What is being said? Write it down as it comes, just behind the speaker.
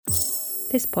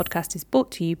This podcast is brought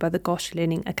to you by the GOSH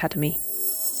Learning Academy.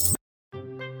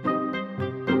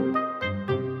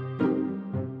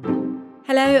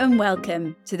 Hello and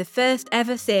welcome to the first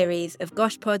ever series of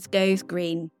GOSHpods Goes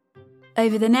Green.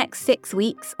 Over the next 6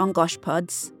 weeks on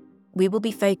GOSHpods, we will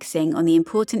be focusing on the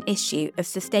important issue of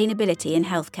sustainability in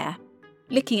healthcare,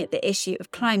 looking at the issue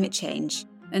of climate change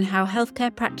and how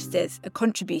healthcare practices are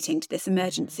contributing to this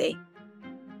emergency.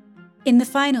 In the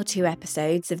final 2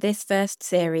 episodes of this first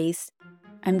series,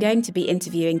 I'm going to be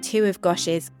interviewing 2 of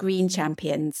GOSH's green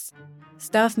champions,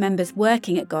 staff members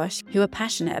working at GOSH who are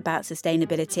passionate about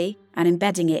sustainability and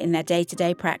embedding it in their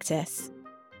day-to-day practice.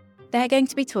 They're going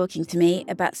to be talking to me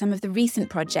about some of the recent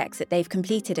projects that they've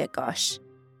completed at GOSH,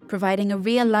 providing a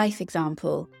real-life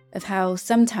example of how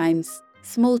sometimes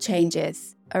small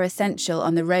changes are essential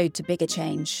on the road to bigger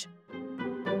change.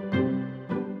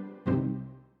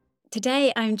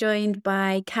 Today I'm joined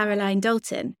by Caroline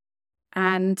Dalton.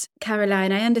 And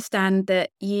Caroline, I understand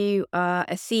that you are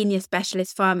a senior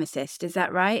specialist pharmacist, is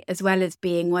that right? As well as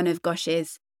being one of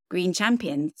GOSH's green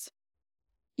champions.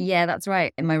 Yeah, that's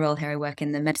right. In my role here, I work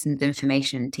in the medicines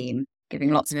information team,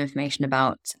 giving lots of information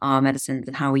about our medicines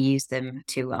and how we use them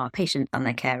to our patients and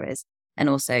their carers, and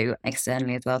also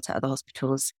externally as well to other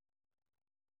hospitals.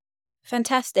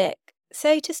 Fantastic.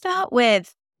 So to start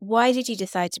with, why did you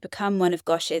decide to become one of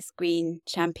GOSH's green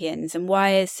champions, and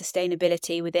why is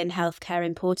sustainability within healthcare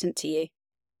important to you?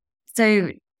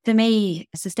 So for me,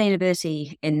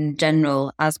 sustainability in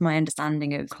general, as my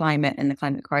understanding of climate and the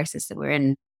climate crisis that we're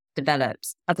in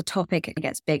develops, as a topic, it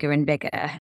gets bigger and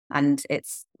bigger. And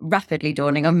it's rapidly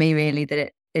dawning on me really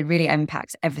that it really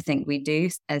impacts everything we do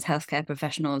as healthcare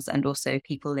professionals and also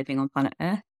people living on planet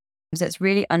Earth. So it's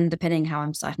really underpinning how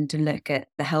I'm starting to look at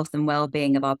the health and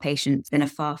well-being of our patients in a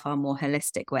far, far more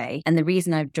holistic way. And the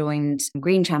reason I've joined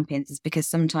Green Champions is because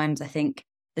sometimes I think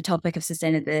the topic of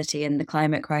sustainability and the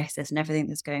climate crisis and everything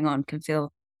that's going on can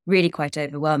feel really quite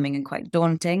overwhelming and quite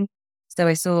daunting. So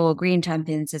I saw Green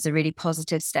Champions as a really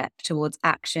positive step towards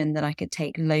action that I could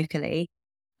take locally.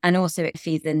 And also it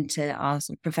feeds into our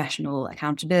sort of professional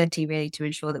accountability really to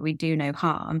ensure that we do no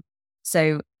harm.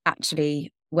 So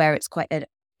actually where it's quite a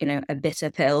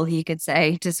bitter pill, you could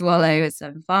say, to swallow as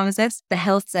a pharmacist, the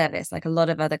health service, like a lot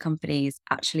of other companies,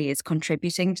 actually is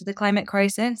contributing to the climate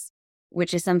crisis,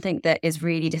 which is something that is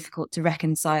really difficult to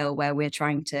reconcile where we're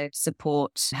trying to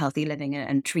support healthy living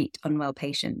and treat unwell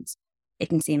patients. It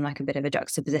can seem like a bit of a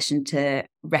juxtaposition to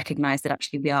recognise that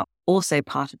actually we are also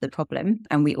part of the problem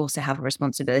and we also have a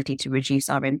responsibility to reduce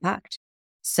our impact.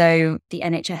 So the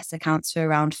NHS accounts for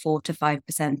around 4 to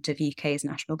 5% of UK's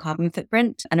national carbon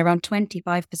footprint, and around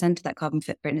 25% of that carbon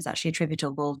footprint is actually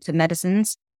attributable to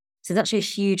medicines. So that's actually a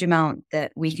huge amount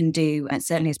that we can do, and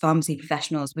certainly as pharmacy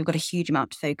professionals, we've got a huge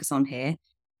amount to focus on here.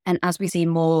 And as we see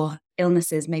more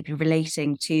illnesses maybe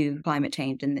relating to climate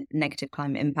change and the negative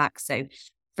climate impacts, so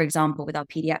for example, with our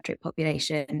paediatric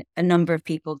population, a number of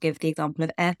people give the example of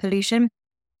air pollution.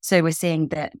 So we're seeing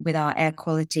that with our air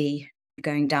quality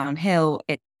going downhill,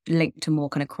 it linked to more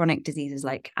kind of chronic diseases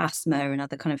like asthma and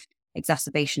other kind of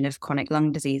exacerbation of chronic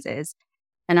lung diseases.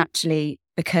 And actually,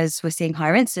 because we're seeing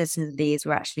higher incidences of these,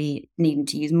 we're actually needing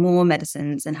to use more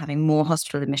medicines and having more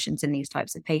hospital admissions in these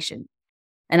types of patients.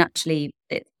 And actually,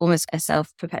 it's almost a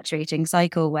self-perpetuating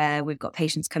cycle where we've got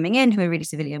patients coming in who are really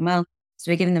severely unwell.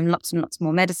 So we're giving them lots and lots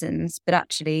more medicines, but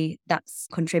actually that's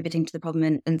contributing to the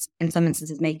problem and in some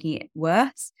instances making it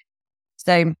worse.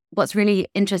 So what's really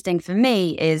interesting for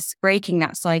me is breaking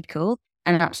that cycle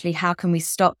and actually how can we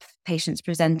stop patients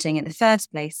presenting in the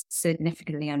first place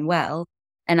significantly unwell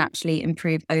and actually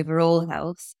improve overall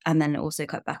health and then also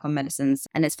cut back on medicines.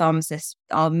 And as pharmacists,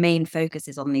 our main focus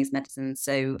is on these medicines.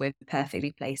 So we're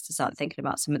perfectly placed to start thinking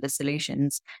about some of the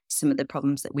solutions to some of the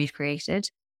problems that we've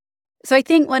created. So I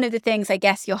think one of the things I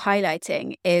guess you're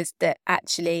highlighting is that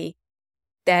actually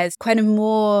there's kind of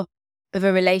more of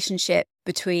a relationship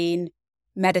between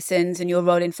medicines and your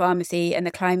role in pharmacy and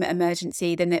the climate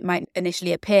emergency than it might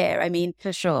initially appear. I mean,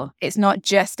 for sure, it's not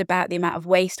just about the amount of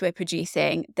waste we're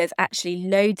producing. There's actually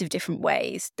loads of different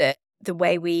ways that the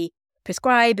way we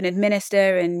prescribe and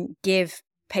administer and give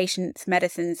patients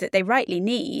medicines that they rightly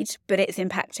need, but it's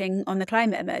impacting on the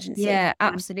climate emergency. Yeah,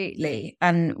 absolutely.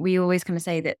 And we always kind of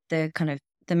say that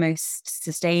the most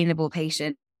sustainable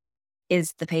patient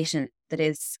is the patient that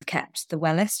is kept the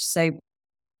wellest. So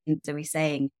we're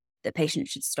saying that patients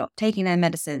should stop taking their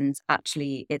medicines.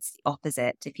 Actually, it's the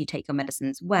opposite. If you take your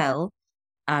medicines well,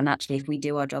 and actually if we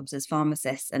do our jobs as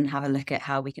pharmacists and have a look at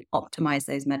how we can optimize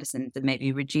those medicines and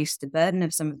maybe reduce the burden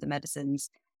of some of the medicines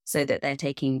so that they're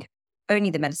taking only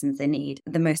the medicines they need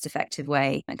the most effective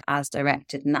way, like as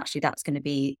directed. And actually that's going to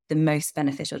be the most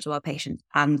beneficial to our patients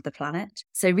and the planet.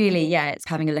 So really, yeah, it's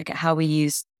having a look at how we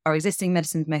use our existing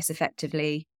medicines most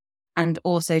effectively, and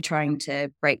also trying to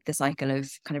break the cycle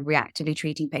of kind of reactively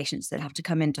treating patients that have to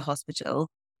come into hospital,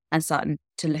 and starting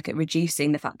to look at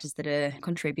reducing the factors that are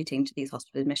contributing to these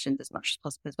hospital admissions as much as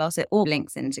possible as well. So it all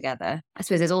links in together. I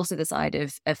suppose there's also the side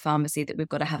of pharmacy that we've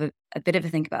got to have a bit of a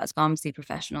think about as pharmacy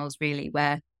professionals, really,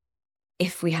 where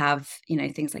if we have,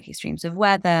 things like extremes of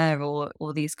weather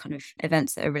or these kind of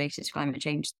events that are related to climate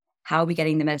change, how are we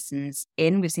getting the medicines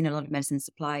in? We've seen a lot of medicine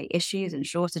supply issues and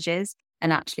shortages.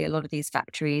 And actually, a lot of these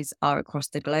factories are across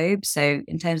the globe. So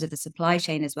in terms of the supply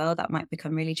chain as well, that might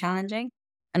become really challenging.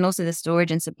 And also the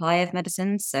storage and supply of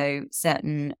medicines. So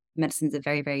certain medicines are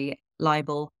very, very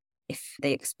liable. If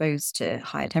they expose to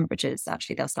higher temperatures,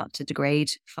 actually, they'll start to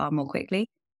degrade far more quickly.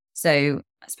 So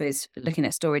I suppose looking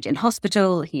at storage in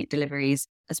hospital, looking at deliveries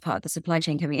as part of the supply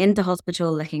chain coming into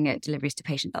hospital, looking at deliveries to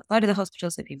patients outside of the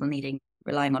hospital, so people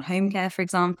relying on home care, for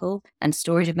example, and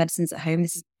storage of medicines at home,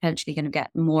 this is potentially going to get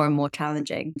more and more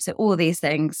challenging. So all these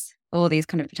things, all these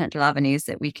kind of potential avenues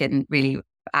that we can really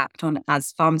act on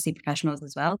as pharmacy professionals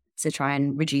as well, to try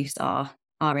and reduce our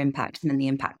impact and then the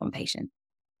impact on patients.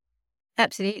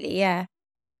 Absolutely, yeah.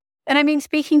 And I mean,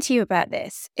 speaking to you about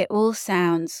this, it all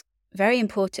sounds very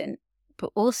important,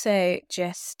 but also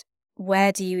just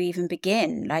where do you even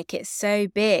begin? Like, it's so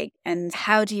big, and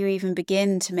how do you even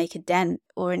begin to make a dent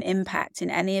or an impact in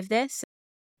any of this?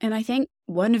 And I think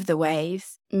one of the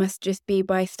ways must just be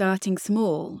by starting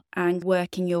small and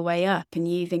working your way up and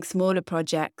using smaller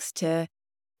projects to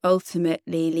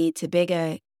ultimately lead to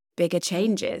bigger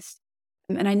changes.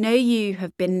 And I know you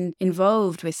have been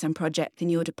involved with some projects in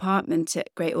your department at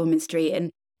Great Ormond Street,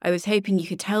 and I was hoping you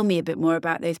could tell me a bit more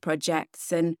about those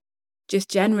projects and just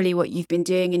generally what you've been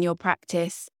doing in your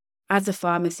practice as a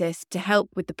pharmacist to help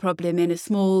with the problem in a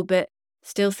small but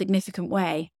still significant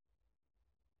way.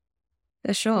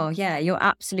 For sure. Yeah, you're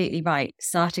absolutely right.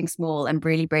 Starting small and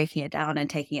really breaking it down and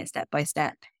taking it step by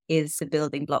step is the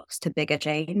building blocks to bigger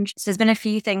change. So there's been a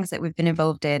few things that we've been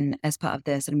involved in as part of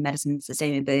the sort of medicine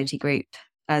sustainability group,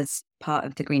 as part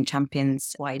of the Green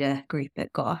Champions wider group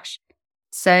at GOSH.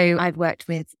 So I've worked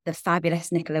with the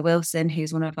fabulous Nicola Wilson,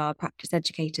 who's one of our practice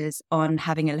educators, on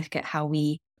having a look at how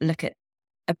we look at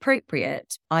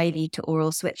appropriate IV to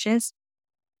oral switches.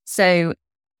 So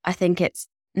I think it's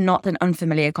not an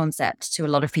unfamiliar concept to a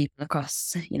lot of people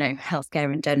across,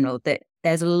 healthcare in general, that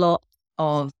there's a lot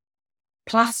of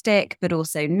plastic, but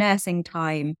also nursing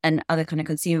time and other kind of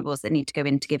consumables that need to go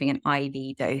into giving an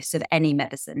IV dose of any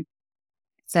medicine.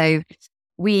 So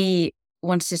we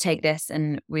wanted to take this,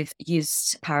 and we've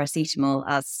used paracetamol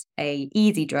as a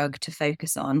easy drug to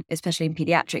focus on, especially in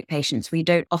pediatric patients. We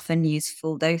don't often use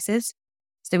full doses.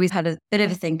 So we've had a bit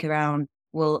of a think around,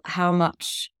 well, how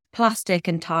much plastic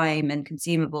and time and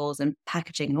consumables and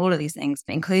packaging and all of these things,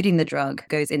 including the drug,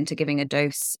 goes into giving a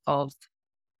dose of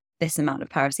this amount of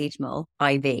paracetamol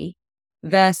IV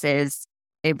versus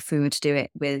if we were to do it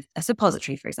with a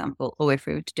suppository, for example, or if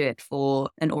we were to do it for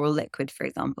an oral liquid, for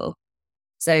example.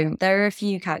 So there are a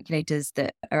few calculators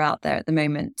that are out there at the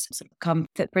moment, sort of carbon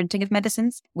footprinting of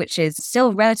medicines, which is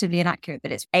still relatively inaccurate,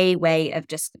 but it's a way of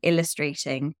just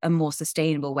illustrating a more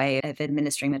sustainable way of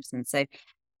administering medicine. So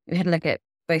we had a look at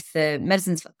both the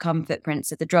medicine's carbon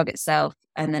footprints of the drug itself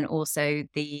and then also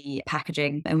the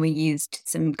packaging. And we used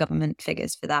some government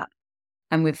figures for that.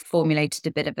 And we've formulated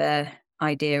a bit of a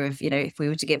idea of, if we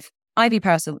were to give IV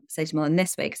paracetamol in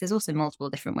this way, because there's also multiple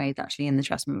different ways actually in the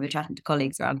trust when we were chatting to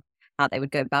colleagues around how they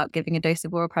would go about giving a dose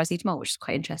of oral paracetamol, which is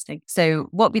quite interesting. So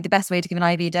what would be the best way to give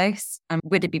an IV dose? And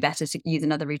would it be better to use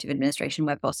another route of administration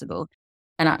where possible?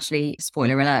 And actually,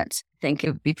 spoiler alert, I think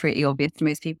it would be pretty obvious to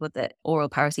most people that oral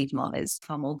paracetamol is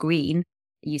far more green.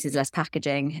 It uses less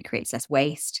packaging, it creates less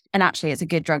waste. And actually, it's a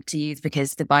good drug to use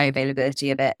because the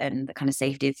bioavailability of it and the kind of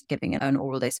safety of giving an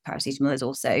oral dose of paracetamol is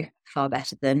also far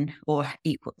better than, or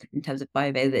equal in terms of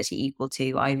bioavailability, equal to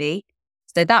IV.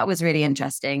 So that was really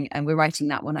interesting. And we're writing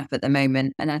that one up at the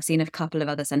moment. And I've seen a couple of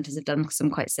other centres have done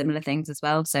some quite similar things as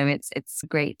well. So it's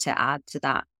great to add to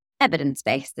that evidence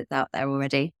base that's out there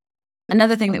already.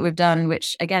 Another thing that we've done,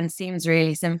 which again seems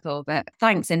really simple, but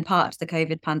thanks in part to the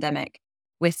COVID pandemic,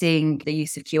 we're seeing the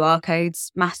use of QR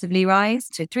codes massively rise.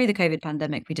 So through the COVID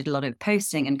pandemic, we did a lot of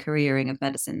posting and couriering of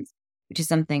medicines, which is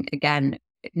something, again,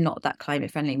 not that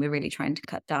climate friendly. We're really trying to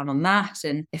cut down on that.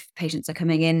 And if patients are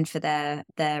coming in for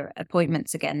their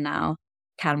appointments again now,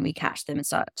 can we catch them and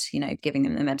start, giving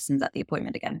them the medicines at the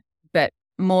appointment again? But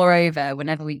moreover,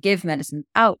 whenever we give medicine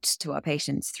out to our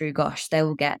patients through GOSH, they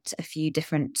will get a few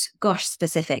different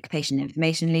GOSH-specific patient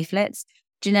information leaflets,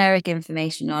 generic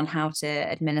information on how to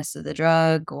administer the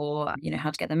drug or,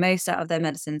 how to get the most out of their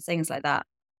medicines, things like that.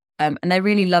 And they're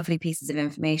really lovely pieces of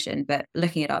information. But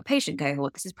looking at our patient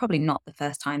cohort, this is probably not the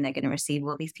first time they're going to receive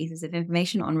all these pieces of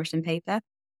information on written paper.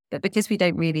 But because we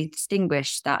don't really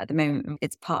distinguish that at the moment,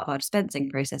 it's part of our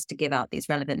dispensing process to give out these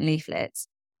relevant leaflets.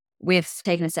 We've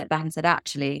taken a step back and said,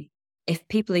 actually, if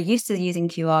people are used to using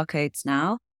QR codes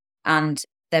now, and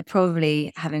they're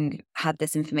probably having had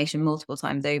this information multiple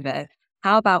times over,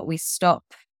 how about we stop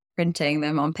printing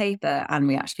them on paper and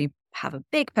we actually have a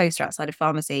big poster outside a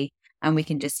pharmacy and we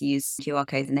can just use QR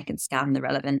codes and they can scan the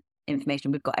relevant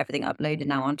information. We've got everything uploaded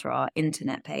now onto our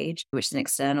internet page, which is an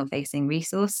external facing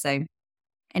resource. So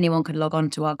anyone could log on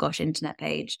to our GOSH internet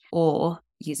page or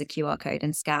use a QR code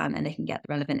and scan and they can get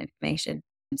the relevant information.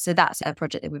 So that's a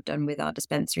project that we've done with our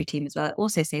dispensary team as well. It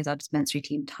also saves our dispensary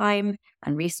team time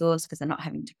and resource because they're not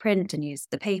having to print and use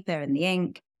the paper and the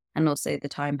ink, and also the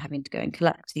time having to go and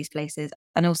collect these places.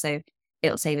 And also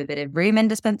it'll save a bit of room in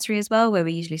dispensary as well, where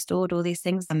we usually stored all these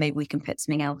things, and maybe we can put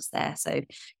something else there. So,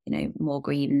 more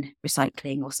green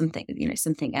recycling or something,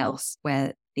 something else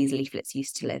where these leaflets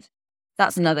used to live.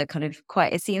 That's another kind of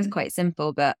it seems quite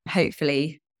simple, but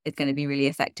hopefully it's going to be really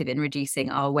effective in reducing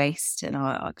our waste and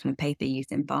our kind of paper use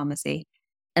in pharmacy.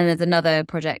 And there's another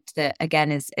project that,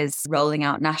 again, is rolling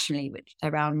out nationally, which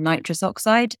around nitrous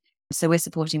oxide. So we're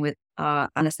supporting with our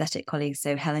anaesthetic colleagues,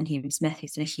 so Helen Hume-Smith,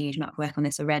 who's done a huge amount of work on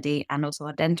this already, and also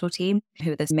our dental team,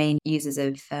 who are the main users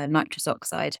of nitrous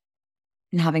oxide,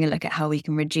 and having a look at how we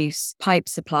can reduce pipe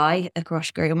supply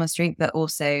across Grosvenor Street, but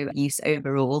also use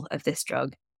overall of this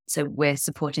drug. So we're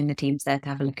supporting the teams there to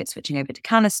have a look at switching over to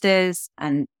canisters,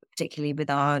 and particularly with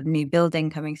our new building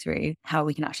coming through, how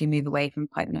we can actually move away from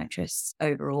pipe nitrous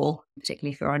overall,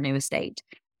 particularly for our new estate,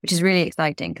 which is really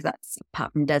exciting because that's,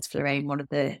 apart from desflurane, one of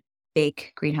the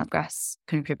big greenhouse gas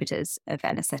contributors of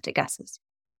anaesthetic gases.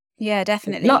 Yeah,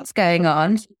 definitely. Lots going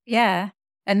on. Yeah.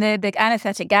 And the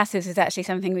anaesthetic gases is actually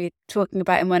something we were talking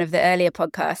about in one of the earlier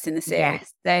podcasts in the series.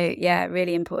 Yes. So yeah,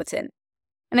 really important.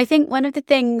 And I think one of the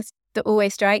things that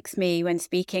always strikes me when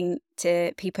speaking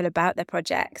to people about their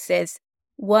projects is,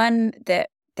 one, that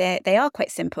they are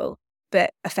quite simple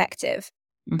but effective.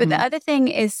 Mm-hmm. But the other thing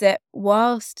is that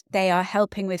whilst they are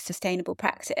helping with sustainable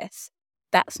practice,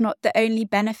 that's not the only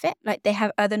benefit. Like, they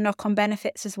have other knock-on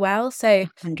benefits as well. So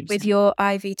 100%. With your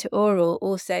IV to oral,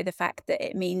 also the fact that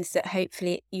it means that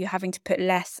hopefully you're having to put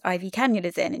less IV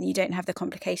cannulas in and you don't have the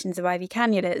complications of IV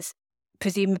cannulas.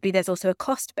 Presumably there's also a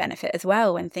cost benefit as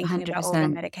well when thinking 100%. about oral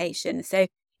medication. So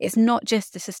it's not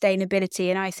just the sustainability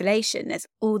in isolation, there's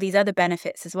all these other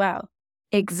benefits as well.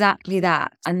 Exactly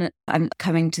that. And I'm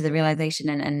coming to the realization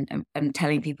and I'm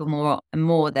telling people more and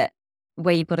more that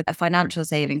where you've got a financial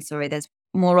saving, there's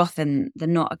more often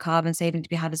than not a carbon saving to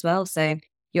be had as well. So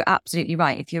you're absolutely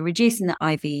right. If you're reducing the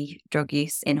IV drug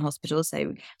use in hospitals,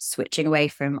 so switching away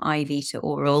from IV to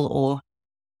oral or,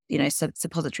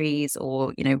 suppositories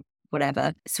or,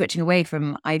 whatever, switching away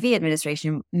from IV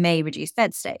administration may reduce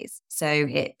bed stays. So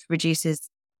it reduces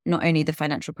not only the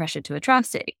financial pressure to a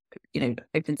trust, it,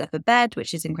 opens up a bed,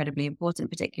 which is incredibly important,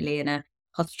 particularly in a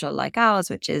hospital like ours,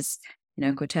 which is,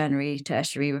 quaternary,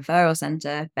 tertiary referral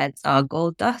centre. Beds are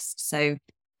gold dust. So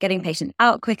getting patients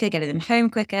out quicker, getting them home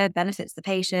quicker, benefits the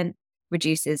patient,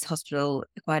 reduces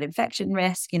hospital-acquired infection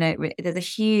risk. There's a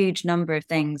huge number of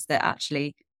things that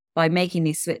actually, by making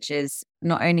these switches,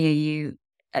 not only are you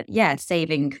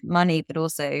saving money, but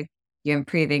also you're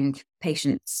improving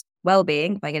patients'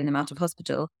 well-being by getting them out of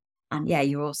hospital. And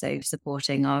you're also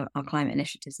supporting our climate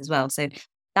initiatives as well. So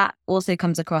that also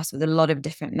comes across with a lot of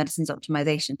different medicines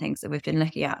optimization things that we've been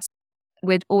looking at.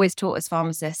 We're always taught as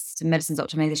pharmacists, medicines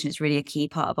optimization is really a key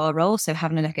part of our role. So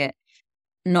having a look at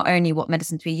not only what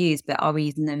medicines we use, but are we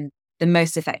using them the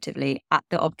most effectively at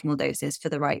the optimal doses for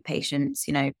the right patients,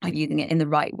 are using it in the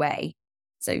right way.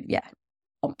 So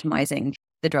optimizing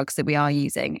the drugs that we are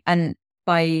using. And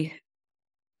by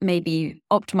maybe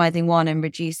optimizing one and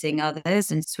reducing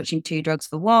others and switching 2 drugs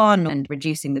for one and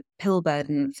reducing the pill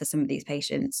burden for some of these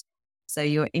patients. So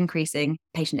you're increasing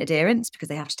patient adherence because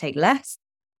they have to take less.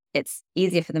 It's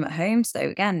easier for them at home. So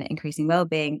again, increasing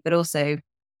well-being, but also,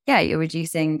 you're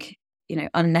reducing,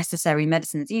 unnecessary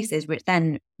medicines usage, which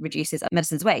then reduces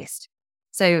medicines waste.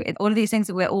 So all of these things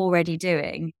that we're already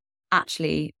doing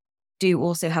actually do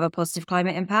also have a positive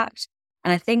climate impact.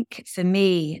 And I think for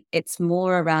me, it's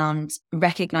more around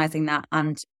recognizing that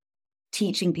and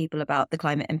teaching people about the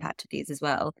climate impact of these as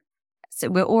well. So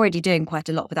we're already doing quite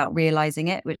a lot without realizing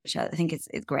it, which I think is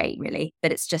great, really.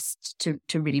 But it's just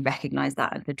to really recognize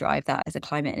that and to drive that as a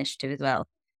climate initiative as well.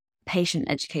 Patient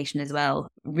education as well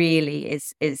really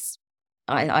is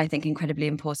I think incredibly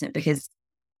important, because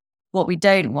What we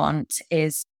don't want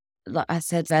is, like I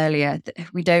said earlier,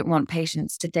 we don't want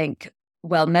patients to think,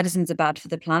 well, medicines are bad for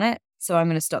the planet, so I'm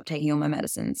going to stop taking all my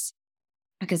medicines.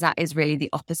 Because that is really the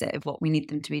opposite of what we need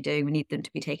them to be doing. We need them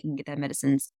to be taking their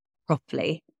medicines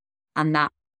properly. And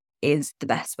that is the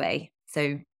best way.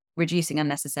 So reducing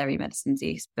unnecessary medicines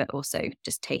use, but also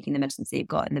just taking the medicines that you've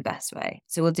got in the best way.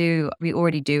 So we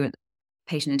already do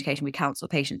patient education. We counsel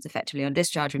patients effectively on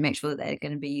discharge. We make sure that they're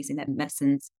going to be using their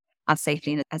medicines as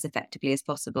safely and as effectively as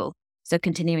possible. So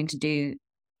continuing to do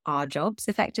our jobs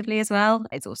effectively as well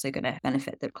is also going to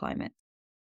benefit the climate.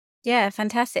 Yeah,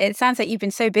 fantastic. It sounds like you've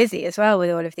been so busy as well with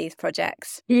all of these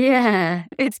projects. Yeah,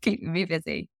 it's keeping me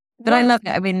busy. But I love it.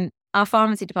 I mean, our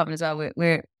pharmacy department as well,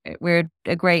 we're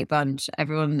a great bunch.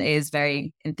 Everyone is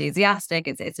very enthusiastic.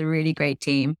 It's a really great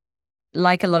team.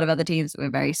 Like a lot of other teams,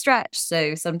 we're very stretched.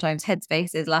 So sometimes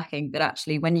headspace is lacking. But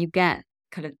actually, when you get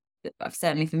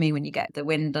certainly for me, when you get the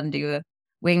wind under your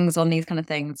wings on these kind of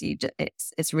things,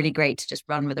 it's really great to just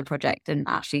run with a project and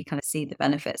actually kind of see the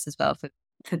benefits as well for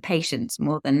patients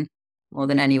more than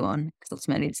anyone, because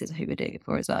ultimately this is who we're doing it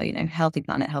for as well, healthy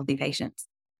planet, healthy patients.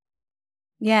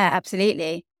 Yeah,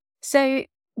 absolutely. So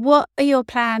what are your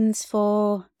plans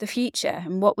for the future,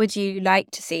 and what would you like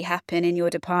to see happen in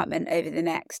your department over the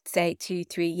next, say,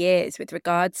 2-3 years with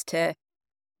regards to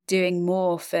doing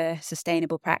more for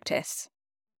sustainable practice?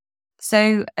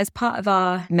 So as part of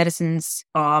our medicines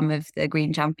arm of the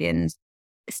Green Champions,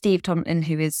 Steve Tomlin,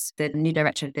 who is the new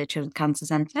director of the Children's Cancer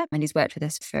Centre, and he's worked with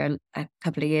us for a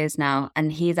couple of years now,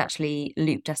 and he's actually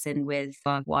looped us in with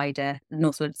our wider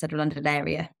North Central London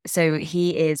area. So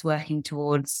he is working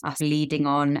towards us leading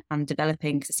on and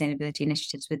developing sustainability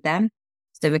initiatives with them.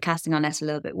 So we're casting our net a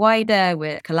little bit wider,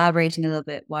 we're collaborating a little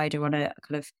bit wider on a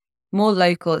kind of more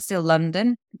local, it's still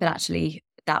London, but actually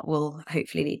that will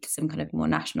hopefully lead to some kind of more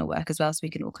national work as well, so we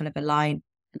can all kind of align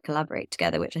and collaborate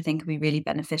together, which I think will be really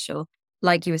beneficial.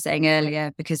 Like you were saying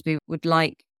earlier, because we would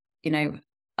like,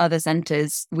 other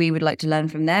centres, we would like to learn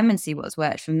from them and see what's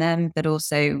worked from them. But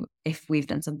also, if we've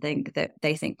done something that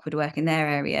they think would work in their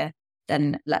area,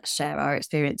 then let's share our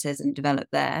experiences and develop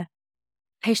there.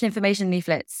 Patient information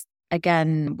leaflets,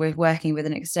 again, we're working with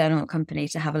an external company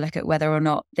to have a look at whether or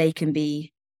not they can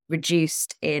be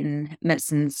reduced in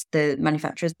medicines, the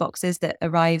manufacturer's boxes that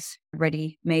arrive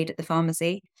ready made at the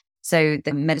pharmacy. So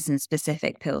the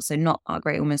medicine-specific pills, so not our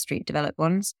Great Ormond Street developed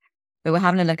ones. But we're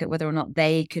having a look at whether or not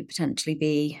they could potentially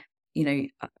be,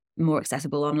 more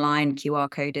accessible online,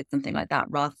 QR coded, something like that,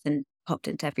 rather than popped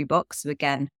into every box. So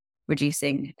again,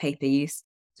 reducing paper use.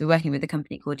 So we're working with a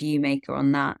company called UMaker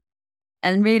on that.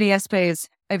 And really, I suppose,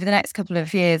 over the next couple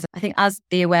of years, I think as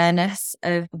the awareness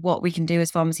of what we can do as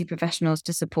pharmacy professionals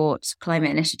to support climate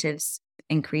initiatives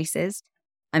increases,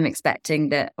 I'm expecting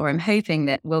that, or I'm hoping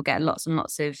that we'll get lots and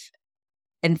lots of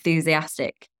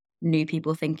enthusiastic new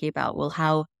people thinking about, well,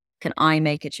 how can I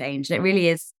make a change? And it really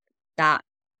is that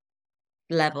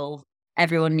level.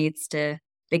 Everyone needs to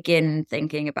begin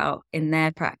thinking about in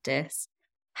their practice,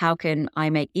 how can I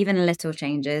make even little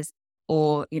changes?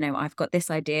 Or, I've got this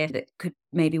idea that could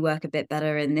maybe work a bit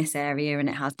better in this area, and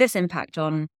it has this impact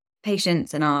on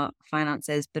patients and our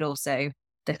finances, but also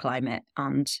the climate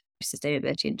and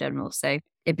sustainability in general. So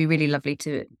it'd be really lovely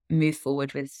to move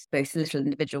forward with both little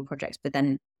individual projects, but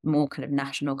then more kind of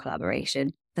national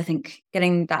collaboration. I think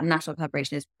getting that national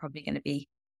collaboration is probably going to be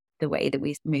the way that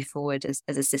we move forward as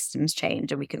a systems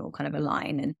change, and we can all kind of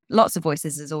align. And lots of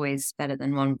voices is always better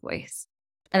than one voice.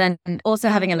 And then also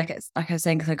having a look at, like I was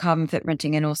saying, the carbon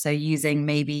footprinting, and also using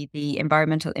maybe the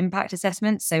environmental impact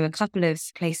assessment. So a couple of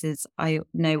places I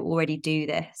know already do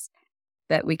this,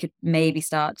 but we could maybe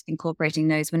start incorporating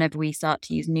those whenever we start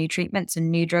to use new treatments and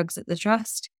new drugs at the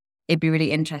trust. It'd be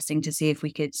really interesting to see if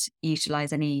we could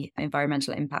utilise any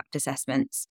environmental impact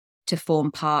assessments to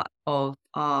form part of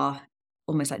our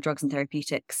almost like drugs and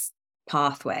therapeutics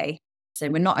pathway. So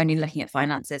we're not only looking at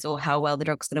finances or how well the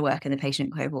drug's going to work in the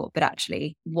patient cohort, but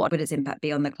actually what would its impact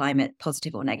be on the climate,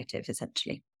 positive or negative,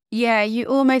 essentially. Yeah, you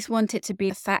almost want it to be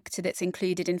a factor that's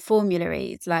included in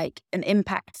formularies, like an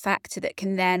impact factor that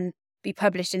can then be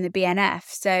published in the BNF.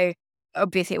 So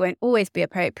obviously it won't always be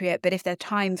appropriate, but if there are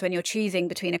times when you're choosing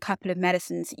between a couple of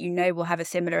medicines that will have a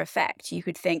similar effect, you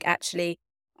could think, actually,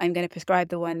 I'm going to prescribe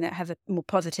the one that has a more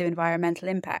positive environmental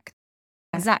impact.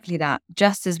 Exactly that.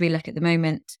 Just as we look at the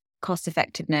moment, cost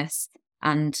effectiveness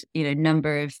and,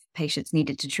 number of patients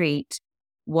needed to treat,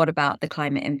 what about the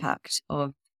climate impact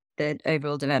of the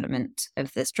overall development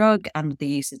of this drug and the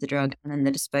use of the drug and then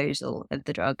the disposal of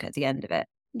the drug at the end of it?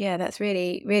 Yeah, that's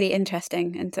really, really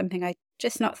interesting and something I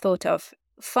just not thought of.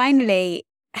 Finally,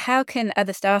 how can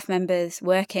other staff members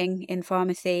working in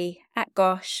pharmacy at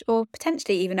GOSH, or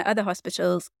potentially even at other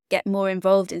hospitals, get more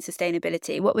involved in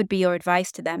sustainability? What would be your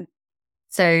advice to them?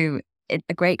 So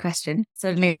a great question.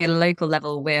 Certainly at a local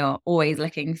level, we're always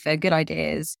looking for good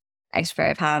ideas, extra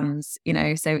pair of hands,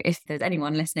 so if there's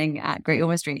anyone listening at Great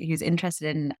Ormond Street who's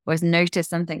interested in or has noticed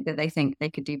something that they think they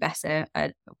could do better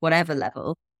at whatever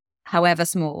level, however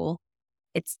small,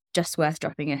 it's just worth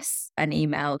dropping us an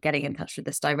email, getting in touch with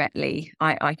us directly.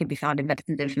 I can be found in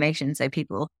Medicines Information, so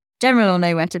people generally will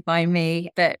know where to find me.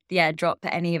 But yeah, drop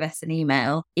any of us an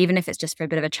email, even if it's just for a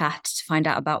bit of a chat to find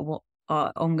out about what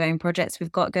our ongoing projects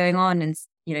we've got going on and,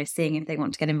 seeing if they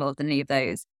want to get involved in any of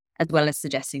those, as well as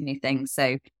suggesting new things.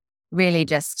 So really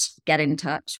just get in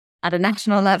touch. At a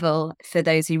national level, for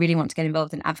those who really want to get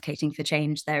involved in advocating for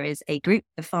change, there is a group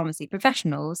of pharmacy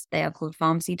professionals. They are called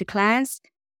Pharmacy Declares,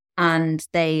 and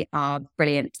they are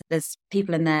brilliant. There's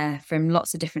people in there from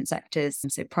lots of different sectors,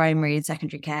 so primary and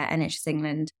secondary care, NHS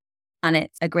England, and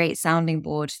it's a great sounding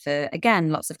board for,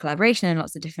 again, lots of collaboration and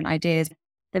lots of different ideas.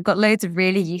 They've got loads of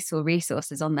really useful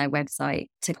resources on their website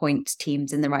to point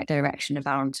teams in the right direction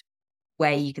about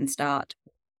where you can start.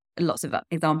 Lots of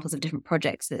examples of different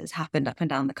projects that has happened up and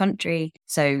down the country.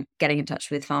 So getting in touch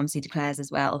with Pharmacy Declares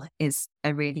as well is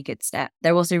a really good step.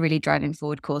 They're also really driving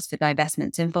forward calls for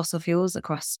divestments in fossil fuels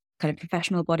across kind of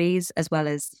professional bodies as well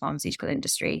as the pharmaceutical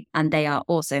industry. And they are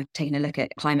also taking a look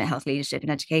at climate, health, leadership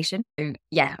and education. So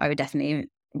yeah, I would definitely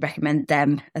recommend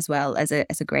them as well as a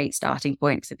great starting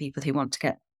point for people who want to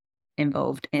get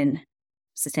involved in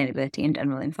sustainability in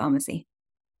general in pharmacy.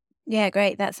 Yeah,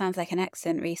 great. That sounds like an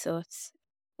excellent resource.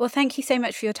 Well, thank you so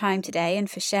much for your time today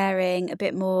and for sharing a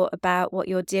bit more about what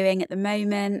you're doing at the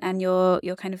moment and your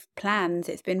kind of plans.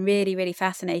 It's been really, really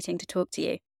fascinating to talk to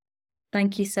you.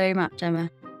 Thank you so much, Emma.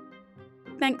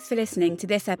 Thanks for listening to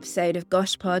this episode of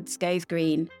GOSHpods Goes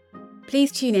Green.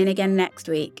 Please tune in again next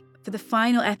week for the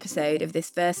final episode of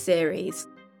this first series,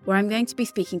 where I'm going to be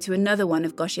speaking to another one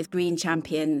of GOSH's green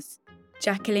champions,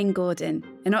 Jacqueline Gordon,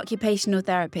 an occupational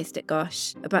therapist at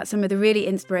GOSH, about some of the really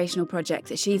inspirational projects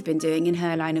that she's been doing in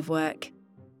her line of work.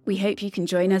 We hope you can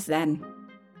join us then.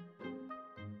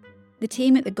 The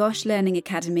team at the GOSH Learning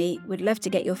Academy would love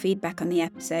to get your feedback on the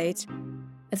episode,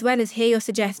 as well as hear your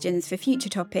suggestions for future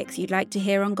topics you'd like to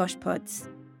hear on GOSHpods.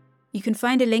 You can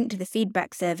find a link to the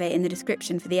feedback survey in the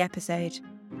description for the episode.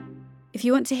 If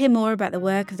you want to hear more about the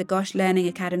work of the GOSH Learning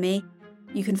Academy,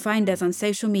 you can find us on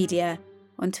social media,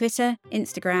 on Twitter,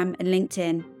 Instagram and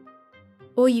LinkedIn.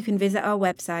 Or you can visit our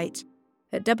website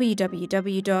at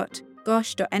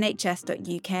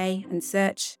www.gosh.nhs.uk and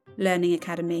search Learning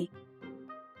Academy.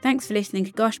 Thanks for listening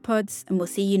to GOSHpods, and we'll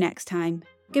see you next time.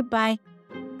 Goodbye.